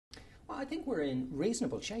I think we're in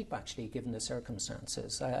reasonable shape, actually, given the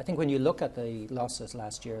circumstances. I think when you look at the losses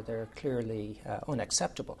last year, they're clearly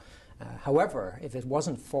unacceptable. However, if it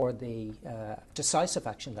wasn't for the decisive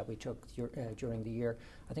action that we took during the year,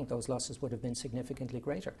 I think those losses would have been significantly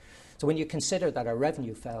greater. So when you consider that our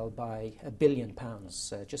revenue fell by £1 billion,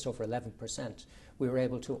 just over 11%, we were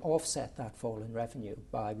able to offset that fall in revenue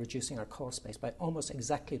by reducing our cost base by almost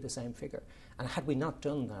exactly the same figure. And had we not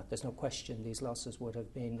done that, there's no question these losses would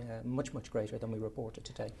have been much, much greater than we reported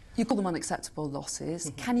today. You call them unacceptable losses.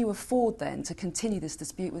 Mm-hmm. Can you afford then to continue this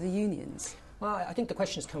dispute with the unions? Well, I think the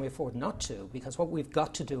question is, can we afford not to? Because what we've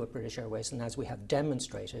got to do at British Airways, and as we have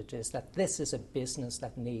demonstrated, is that this is a business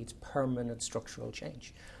that needs permanent structural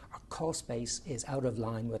change. Our cost base is out of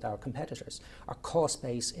line with our competitors. Our cost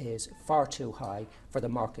base is far too high for the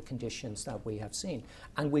market conditions that we have seen.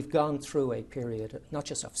 And we've gone through a period not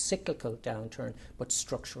just of cyclical downturn, but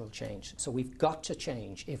structural change. So we've got to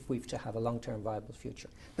change if we've to have a long-term viable future.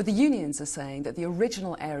 But the unions are saying that the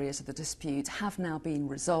original areas of the dispute have now been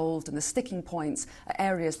resolved, and the sticking points are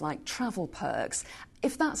areas like travel perks.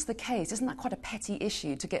 If that's the case, isn't that quite a petty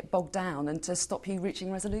issue to get bogged down and to stop you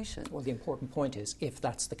reaching resolution? Well, the important point is if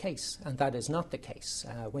that's the case, and that is not the case.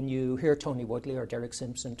 When you hear Tony Woodley or Derek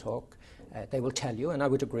Simpson talk, they will tell you, and I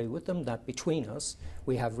would agree with them, that between us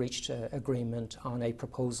we have reached agreement on a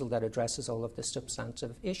proposal that addresses all of the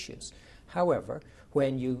substantive issues. However,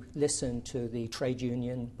 when you listen to the trade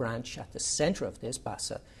union branch at the centre of this,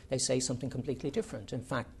 BASA, they say something completely different. In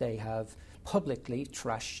fact, they have publicly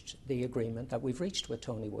trashed the agreement that we've reached with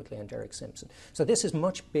Tony Woodley and Derek Simpson. So this is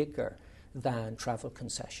much bigger than travel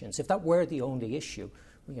concessions. If that were the only issue,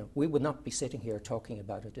 we would not be sitting here talking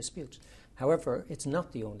about a dispute. However, it's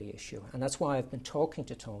not the only issue, and that's why I've been talking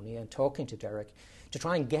to Tony and talking to Derek to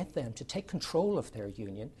try and get them to take control of their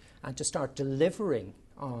union and to start delivering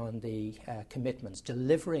on the commitments,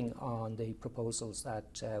 delivering on the proposals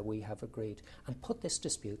that we have agreed, and put this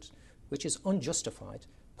dispute, which is unjustified,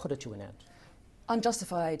 put it to an end.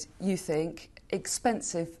 Unjustified, you think,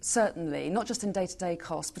 expensive, certainly, not just in day-to-day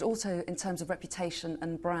costs, but also in terms of reputation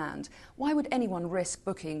and brand. Why would anyone risk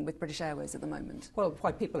booking with British Airways at the moment? Well,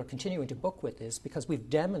 why people are continuing to book with is because we've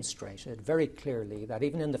demonstrated very clearly that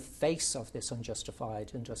even in the face of this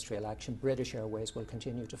unjustified industrial action, British Airways will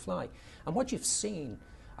continue to fly. And what you've seen,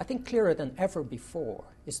 I think clearer than ever before,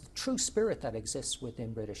 is the true spirit that exists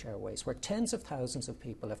within British Airways, where tens of thousands of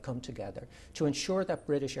people have come together to ensure that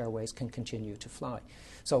British Airways can continue to fly.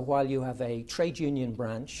 So while you have a trade union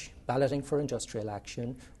branch balloting for industrial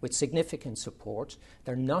action with significant support,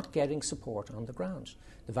 they're not getting support on the ground.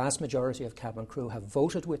 The vast majority of cabin crew have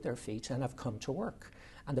voted with their feet and have come to work.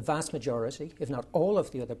 And the vast majority, if not all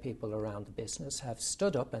of the other people around the business, have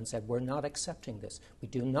stood up and said, we're not accepting this. We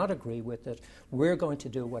do not agree with it. We're going to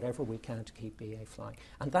do whatever we can to keep BA flying.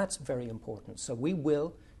 And that's very important. So we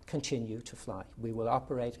will continue to fly. We will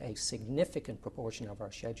operate a significant proportion of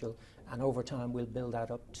our schedule, and over time we'll build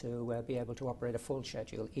that up to be able to operate a full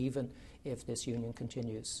schedule, even if this union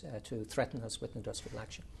continues to threaten us with industrial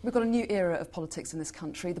action. We've got a new era of politics in this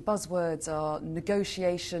country. The buzzwords are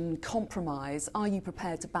negotiation, compromise. Are you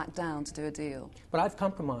prepared to back down to do a deal? But I've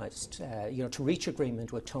compromised, to reach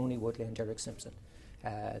agreement with Tony Woodley and Derek Simpson.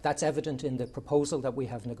 That's evident in the proposal that we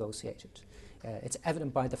have negotiated. It's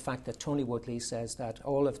evident by the fact that Tony Woodley says that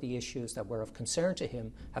all of the issues that were of concern to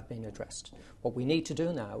him have been addressed. What we need to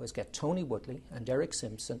do now is get Tony Woodley and Derek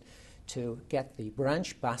Simpson to get the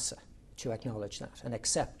branch BASA to acknowledge that and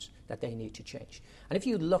accept that they need to change. And if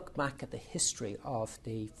you look back at the history of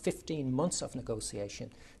the 15 months of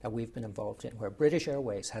negotiation that we've been involved in, where British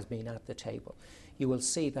Airways has been at the table, you will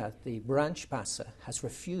see that the branch BASA has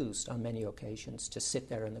refused on many occasions to sit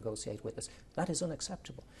there and negotiate with us. That is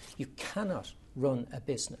unacceptable. You cannot run a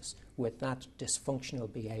business with that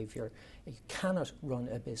dysfunctional behaviour. You cannot run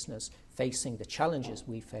a business facing the challenges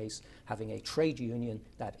we face, having a trade union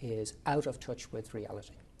that is out of touch with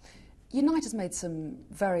reality. Unite has made some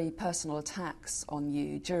very personal attacks on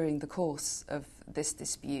you during the course of this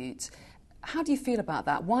dispute. How do you feel about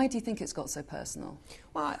that? Why do you think it's got so personal?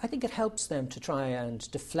 Well, I think it helps them to try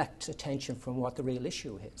and deflect attention from what the real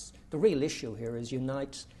issue is. The real issue here is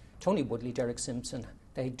Unite, Tony Woodley, Derek Simpson.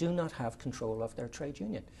 They do not have control of their trade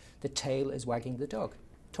union. The tail is wagging the dog.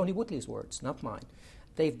 Tony Woodley's words, not mine.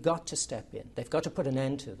 They've got to step in. They've got to put an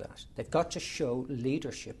end to that. They've got to show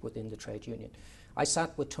leadership within the trade union. I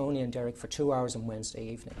sat with Tony and Derek for 2 hours on Wednesday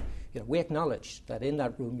evening. We acknowledged that in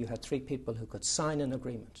that room you had 3 people who could sign an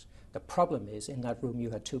agreement. The problem is in that room you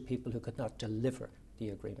had 2 people who could not deliver the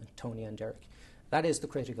agreement, Tony and Derek. That is the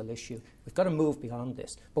critical issue. We've got to move beyond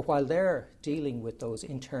this. But while they're dealing with those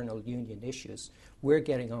internal union issues, we're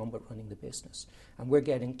getting on with running the business. And we're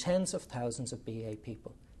getting tens of thousands of BA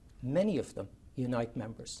people, many of them Unite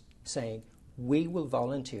members, saying, we will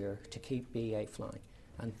volunteer to keep BA flying.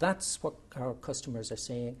 And that's what our customers are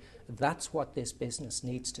seeing. That's what this business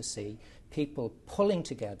needs to see. People pulling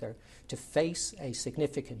together to face a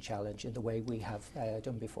significant challenge in the way we have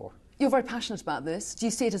done before. You're very passionate about this. Do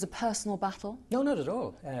you see it as a personal battle? No, not at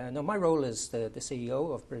all. No, my role as the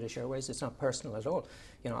CEO of British Airways, it's not personal at all.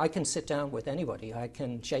 I can sit down with anybody. I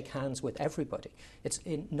can shake hands with everybody. It's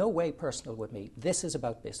in no way personal with me. This is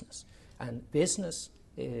about business. And business,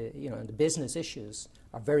 and the business issues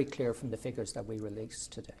are very clear from the figures that we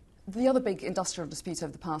released today. The other big industrial dispute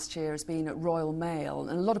over the past year has been at Royal Mail,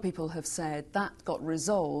 and a lot of people have said that got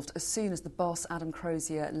resolved as soon as the boss, Adam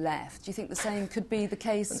Crozier, left. Do you think the same could be the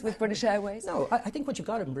case with British Airways? No, I think what you've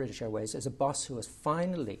got in British Airways is a boss who has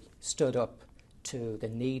finally stood up to the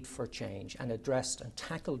need for change and addressed and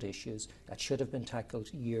tackled issues that should have been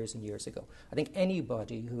tackled years and years ago. I think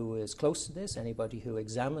anybody who is close to this, anybody who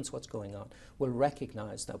examines what's going on, will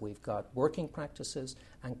recognise that we've got working practices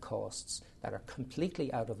and costs that are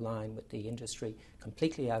completely out of line with the industry,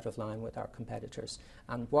 completely out of line with our competitors.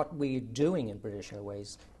 And what we're doing in British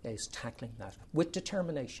Airways is tackling that with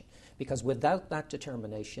determination, because without that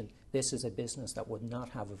determination, this is a business that would not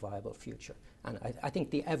have a viable future. And I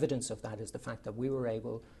think the evidence of that is the fact that we were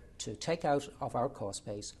able to take out of our cost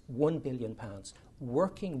base £1 billion,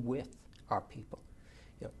 working with our people.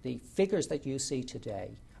 The figures that you see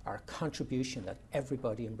today are a contribution that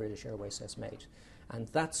everybody in British Airways has made. And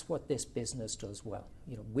that's what this business does well.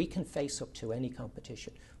 We can face up to any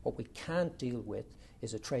competition. What we can't deal with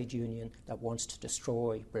is a trade union that wants to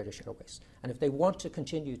destroy British Airways. And if they want to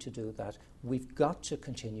continue to do that, we've got to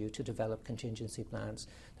continue to develop contingency plans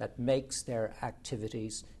that makes their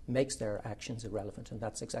activities, makes their actions irrelevant. And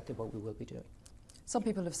that's exactly what we will be doing. Some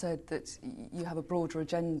people have said that you have a broader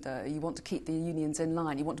agenda. You want to keep the unions in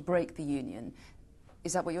line. You want to break the union.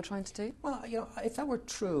 Is that what you're trying to do? Well, if that were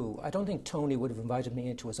true, I don't think Tony would have invited me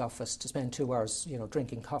into his office to spend 2 hours,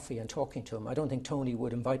 drinking coffee and talking to him. I don't think Tony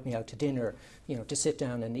would invite me out to dinner, to sit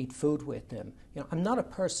down and eat food with him. I'm not a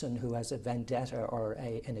person who has a vendetta or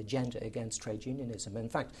an agenda against trade unionism. In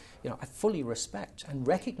fact, I fully respect and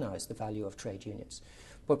recognise the value of trade unions.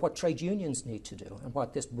 But what trade unions need to do, and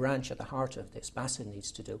what this branch at the heart of this, BASA,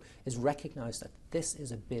 needs to do, is recognise that this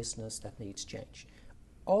is a business that needs change.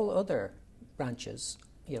 All other branches,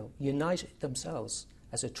 unite themselves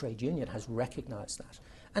as a trade union has recognised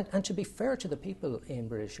that. And to be fair to the people in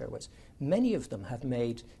British Airways, many of them have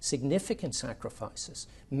made significant sacrifices.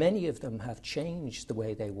 Many of them have changed the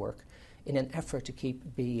way they work in an effort to keep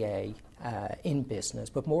BA in business,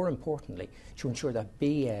 but more importantly, to ensure that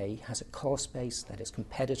BA has a cost base that is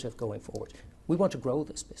competitive going forward. We want to grow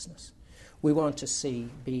this business. We want to see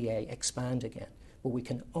BA expand again. But we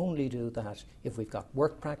can only do that if we've got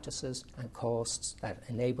work practices and costs that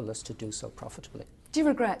enable us to do so profitably. Do you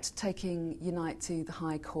regret taking Unite to the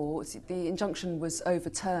High Court? The injunction was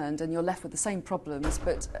overturned and you're left with the same problems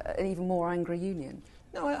but an even more angry union.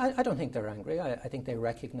 No, I don't think they're angry. I think they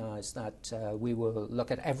recognise that we will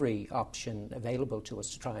look at every option available to us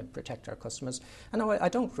to try and protect our customers. And no, I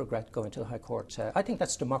don't regret going to the High Court. I think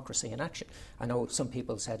that's democracy in action. I know some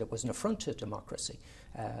people said it was an affront to democracy,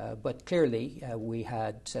 but clearly we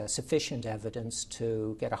had sufficient evidence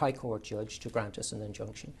to get a High Court judge to grant us an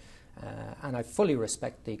injunction. And I fully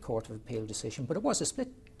respect the Court of Appeal decision, but it was a split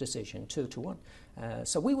decision, 2-1.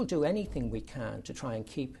 So we will do anything we can to try and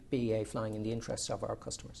keep BA flying in the interests of our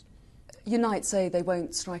customers. Unite say they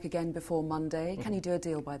won't strike again before Monday. Can you do a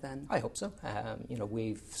deal by then? I hope so.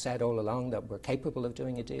 We've said all along that we're capable of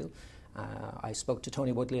doing a deal. I spoke to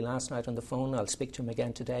Tony Woodley last night on the phone. I'll speak to him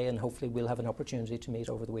again today, and hopefully we'll have an opportunity to meet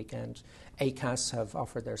over the weekend. ACAS have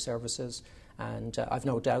offered their services, and I've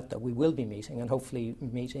no doubt that we will be meeting, and hopefully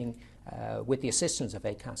meeting with the assistance of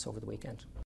ACAS over the weekend.